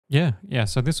Yeah.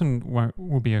 So this one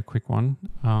will be a quick one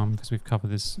because we've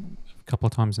covered this a couple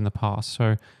of times in the past.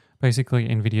 So basically,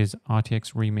 NVIDIA's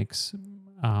RTX Remix,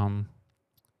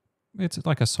 it's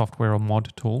like a software or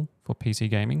mod tool for PC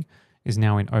gaming, is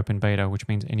now in open beta, which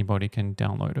means anybody can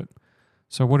download it.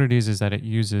 So what it is that it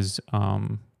uses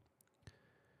NVIDIA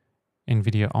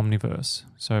Omniverse.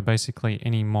 So basically,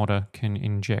 any modder can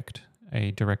inject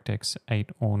a DirectX 8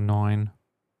 or 9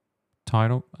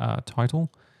 title,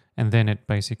 and then it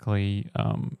basically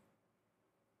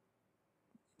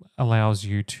allows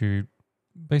you to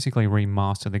basically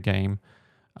remaster the game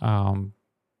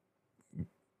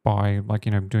by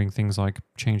doing things like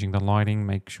changing the lighting,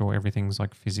 make sure everything's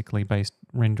like physically based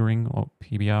rendering or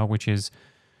PBR, which is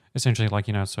essentially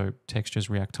so textures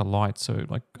react to light. So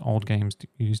like old games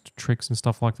used tricks and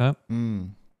stuff like that.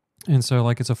 Mm. And so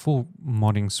it's a full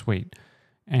modding suite.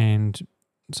 And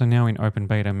so now in open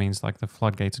beta means the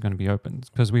floodgates are going to be open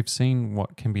because we've seen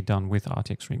what can be done with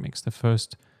RTX Remix. The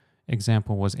first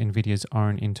example was NVIDIA's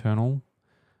own internal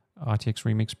RTX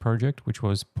Remix project, which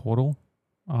was Portal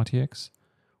RTX,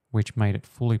 which made it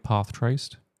fully path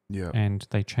traced. Yeah. And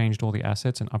they changed all the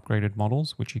assets and upgraded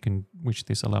models, which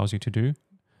this allows you to do.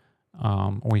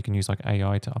 Or you can use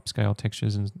AI to upscale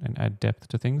textures and add depth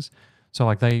to things.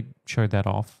 So they showed that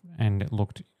off, and it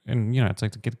looked, and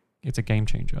it's a game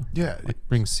changer. Yeah, it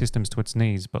brings systems to its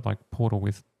knees. But Portal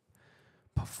with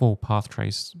full path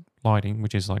trace lighting,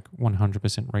 which is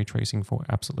 100% ray tracing for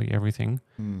absolutely everything,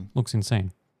 looks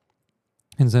insane.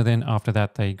 And so then after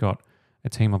that, they got a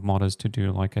team of modders to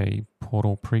do a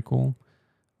Portal prequel,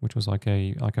 which was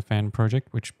a fan project,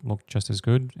 which looked just as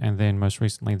good. And then most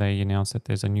recently, they announced that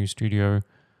there's a new studio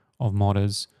of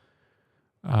modders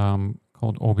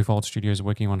called Orbifold Studios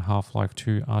working on Half-Life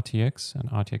 2 RTX, an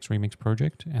RTX Remix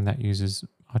project, and that uses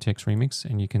RTX Remix.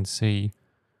 And you can see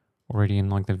already in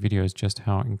the videos just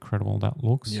how incredible that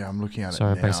looks. Yeah, I'm looking at it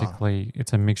now. So basically,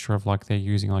 it's a mixture of they're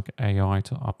using AI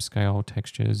to upscale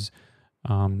textures.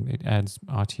 It adds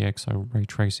RTX, so ray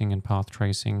tracing and path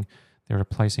tracing. They're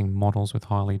replacing models with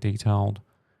highly detailed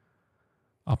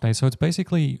updates. So it's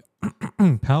basically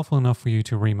powerful enough for you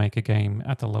to remake a game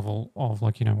at the level of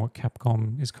what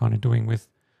Capcom is kind of doing with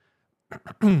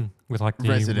the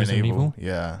Resident Evil.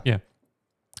 Yeah. Yeah.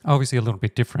 Obviously a little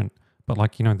bit different, but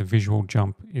the visual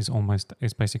jump is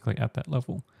basically at that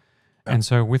level. Yeah. And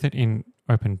so with it in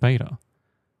open beta,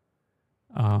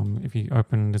 if you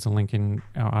open, there's a link in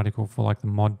our article for the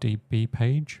ModDB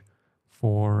page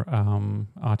for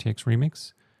RTX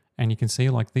Remix, and you can see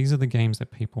these are the games that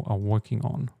people are working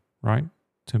on, right,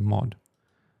 to mod.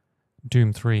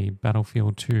 Doom 3,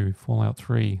 Battlefield 2, Fallout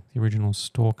 3, the original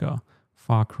Stalker,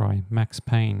 Far Cry, Max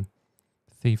Payne,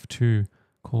 Thief 2,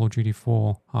 Call of Duty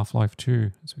 4, Half-Life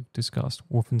 2, as we've discussed,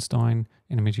 Wolfenstein,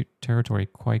 Enemy Territory,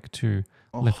 Quake 2,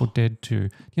 Left 4 Dead 2. Do you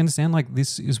understand?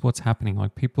 This is what's happening.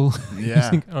 People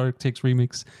using RTX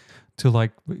Remix to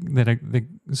the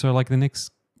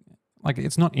next.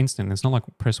 It's not instant. It's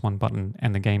not press one button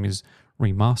and the game is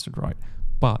remastered, right?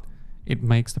 But it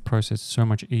makes the process so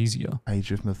much easier.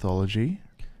 Age of Mythology.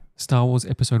 Star Wars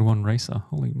Episode 1 Racer.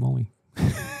 Holy moly.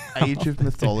 Age of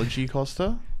Mythology,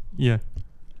 Costa? Yeah.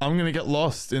 I'm going to get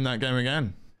lost in that game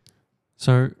again.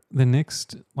 So the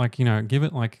next, give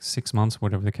it 6 months,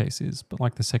 whatever the case is.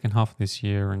 But the second half of this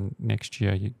year and next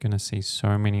year, you're going to see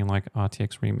so many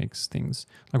RTX Remix things.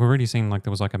 We've already seen there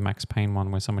was a Max Payne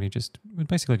one where somebody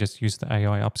basically just used the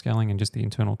AI upscaling and just the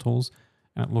internal tools.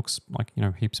 And it looks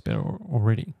heaps better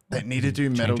already. They need to do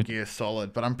Metal Gear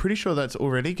Solid, but I'm pretty sure that's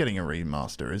already getting a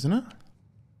remaster, isn't it?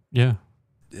 Yeah.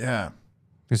 Yeah.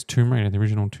 There's Tomb Raider, the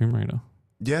original Tomb Raider.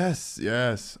 Yes.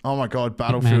 Oh my God.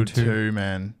 Battlefield 2,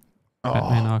 man.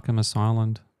 Batman Arkham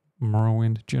Asylum,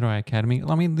 Morrowind, Jedi Academy.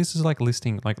 I mean, this is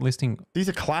listing. These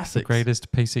are classics. The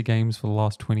greatest PC games for the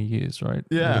last 20 years, right?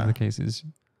 Yeah. Whatever the case is.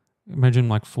 Imagine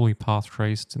fully path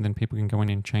traced and then people can go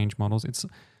in and change models. It's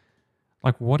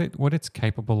what it's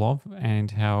capable of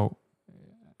and how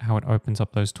it opens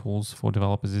up those tools for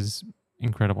developers is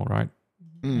incredible, right?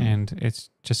 And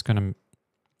it's just going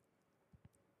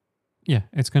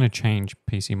to change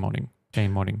PC modding,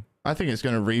 game modding. I think it's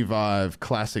going to revive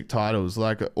classic titles.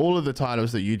 All of the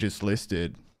titles that you just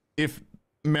listed, if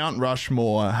Mount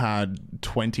Rushmore had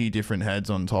 20 different heads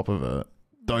on top of it,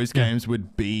 those games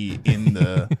would be in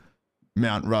the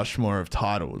Mount Rushmore of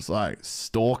titles.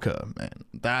 Stalker, man.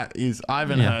 I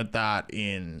haven't heard that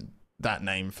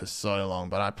name for so long,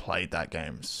 but I played that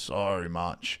game so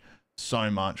much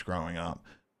growing up.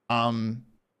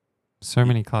 So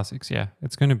many classics, yeah.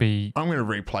 It's going to be... I'm going to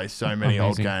replay so many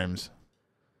old games.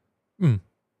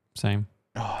 Same.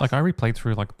 I replayed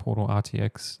through Portal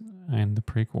RTX and the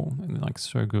prequel, and they're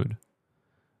so good.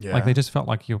 Yeah. Like they just felt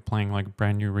like you're playing like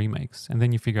brand new remakes, and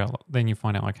then you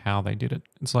find out like how they did it.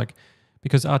 It's like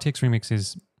because RTX Remix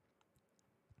is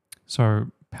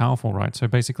so powerful, right? So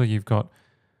basically, you've got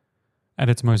at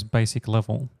its most basic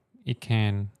level, it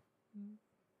can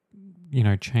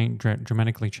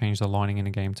dramatically change the lighting in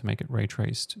a game to make it ray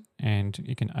traced, and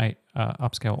you can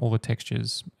upscale all the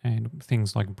textures and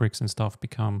things like bricks and stuff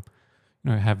become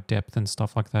have depth and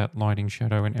stuff like that, lighting,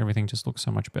 shadow, and everything just looks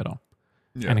so much better.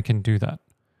 Yeah. And it can do that.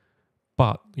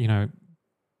 But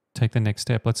take the next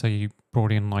step. Let's say you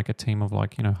brought in like a team of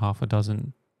like half a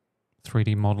dozen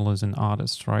 3D modelers and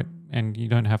artists, right? And you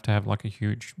don't have to have like a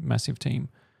huge massive team.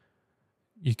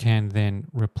 You can then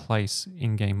replace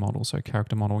in-game models. So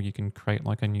character model, you can create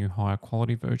like a new higher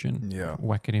quality version,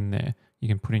 whack it in there. You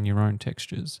can put in your own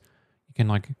textures. You can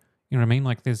like, you know what I mean?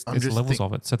 Like there's levels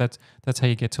of it. So that's how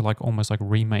you get to like almost like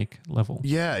remake level.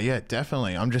 Yeah,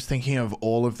 definitely. I'm just thinking of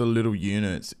all of the little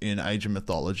units in Age of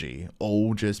Mythology,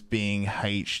 all just being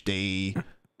HD,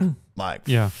 like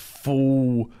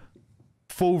full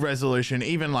resolution,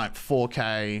 even like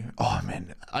 4K. Oh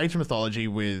man, Age of Mythology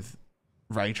with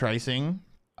ray tracing.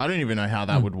 I don't even know how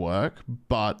that would work,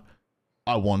 but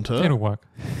I want it. It'll work.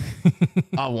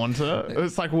 I want it.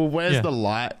 It's like, well, where's the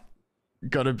light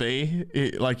gotta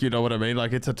be? Like, you know what I mean?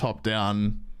 Like, it's a top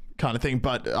down kind of thing,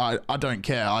 but I don't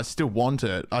care. I still want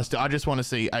it. I just want to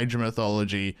see Age of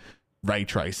Mythology ray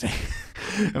tracing.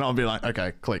 And I'll be like,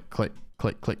 okay, click, click,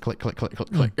 click, click, click, click, click,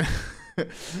 click, click.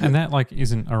 And that like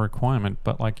isn't a requirement,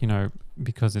 but like,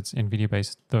 because it's NVIDIA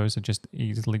based, those are just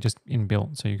easily just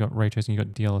inbuilt. So you got ray tracing, you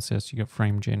got DLSS, you got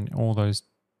frame gen, all those,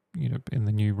 in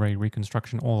the new ray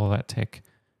reconstruction, all of that tech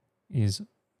is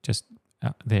just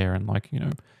there. And like,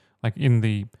 like in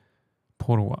the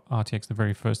Portal RTX, the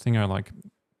very first thing, like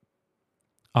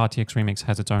RTX Remix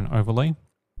has its own overlay.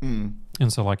 And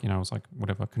so like, it was like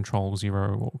whatever, Control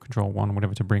 0 or Control 1,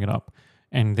 whatever to bring it up.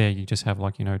 And there you just have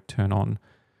like, turn on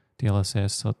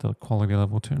DLSS at the quality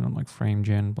level, turn on like frame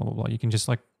gen, blah, blah, blah. You can just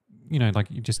like, like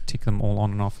you just tick them all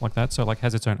on and off like that. So like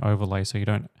has its own overlay. So you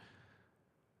don't,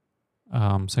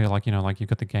 so you're like, like you've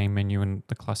got the game menu and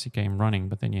the classic game running,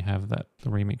 but then you have the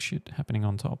remix shit happening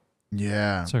on top.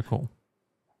 Yeah. So cool.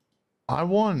 I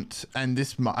want, and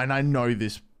I know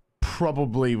this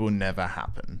probably will never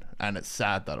happen, and it's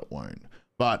sad that it won't,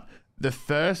 but the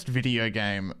first video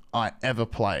game I ever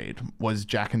played was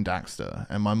Jak and Daxter,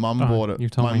 and my mum bought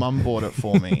it. My mum bought it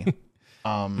for me.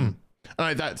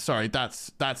 No, that's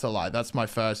a lie. That's my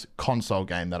first console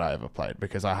game that I ever played,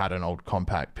 because I had an old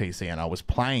compact PC and I was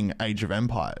playing Age of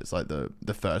Empires, like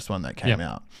the first one that came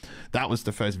out. That was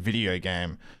the first video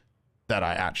game that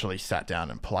I actually sat down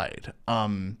and played.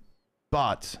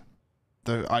 But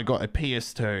I got a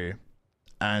PS2,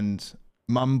 and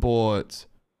mum bought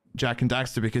Jak and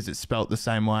Daxter because it's spelt the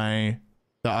same way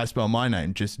that I spell my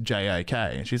name, just JAK.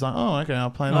 And she's like, oh, okay, I'll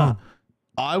play that.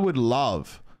 I would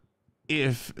love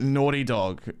if Naughty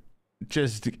Dog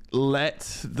just let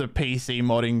the PC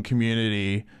modding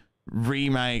community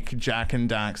remake Jak and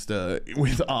Daxter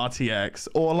with RTX,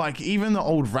 or like even the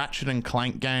old Ratchet and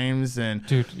Clank games. And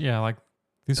dude, yeah, like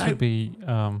this would be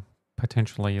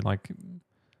potentially like,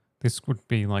 this would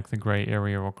be like the gray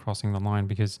area or crossing the line,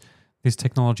 because this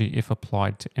technology, if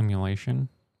applied to emulation,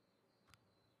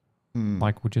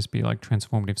 like would just be like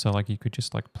transformative. So like you could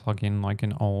just like plug in like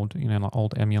an old, like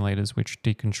old emulators which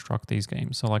deconstruct these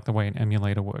games. So like the way an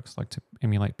emulator works, like to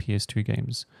emulate PS2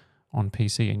 games on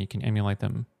PC, and you can emulate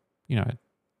them,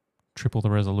 triple the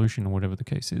resolution or whatever the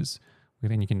case is.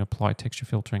 Then you can apply texture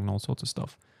filtering and all sorts of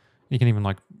stuff. You can even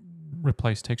like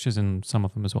replace textures in some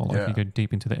of them as well. Like you go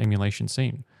deep into the emulation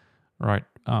scene. Right,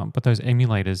 but those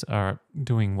emulators are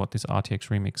doing what this RTX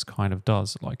Remix kind of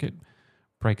does. Like it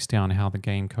breaks down how the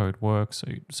game code works,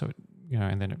 so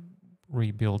and then it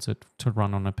rebuilds it to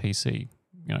run on a PC.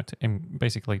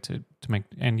 Basically to make,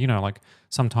 and like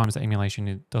sometimes the emulation,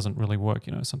 it doesn't really work.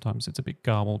 Sometimes it's a bit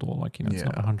garbled, or like it's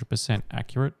not 100%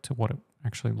 accurate to what it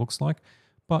actually looks like.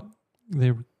 But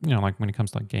they're like when it comes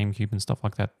to like GameCube and stuff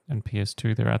like that, and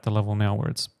PS2, they're at the level now where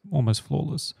it's almost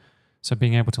flawless. So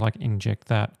being able to like inject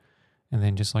that, and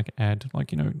then just like add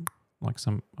like, like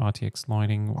some RTX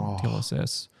lighting or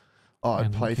DLSS. Oh,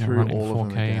 I'd play through all of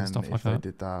them again and stuff if like they that.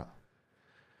 did that.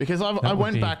 Because I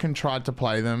went back and tried to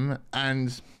play them,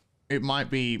 and it might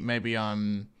be maybe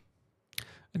But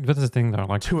that's the thing though,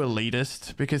 like too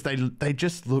elitist, because they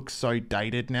just look so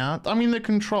dated now. I mean,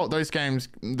 those games,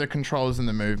 the controls and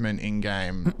the movement in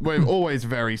game were always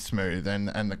very smooth,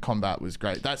 and the combat was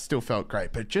great. That still felt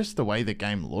great, but just the way the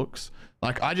game looks,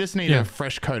 like I just need a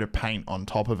fresh coat of paint on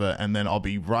top of it, and then I'll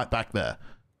be right back there.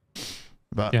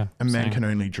 But a man can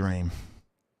only dream.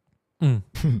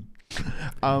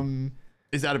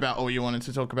 Is that about all you wanted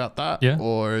to talk about that? Yeah.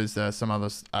 Or is there some other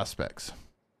aspects?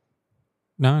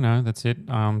 No, that's it.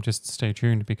 Just stay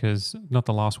tuned because not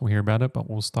the last we'll hear about it, but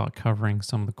we'll start covering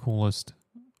some of the coolest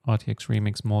RTX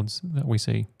remix mods that we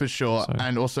see. For sure. So-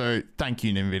 And also, thank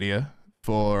you, NVIDIA,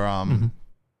 for This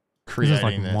creating is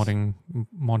like this. modding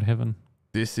mod heaven.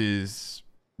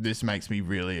 This makes me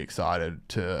really excited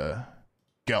to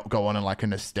go on like a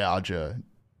nostalgia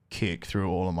kick through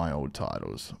all of my old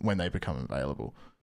titles when they become available.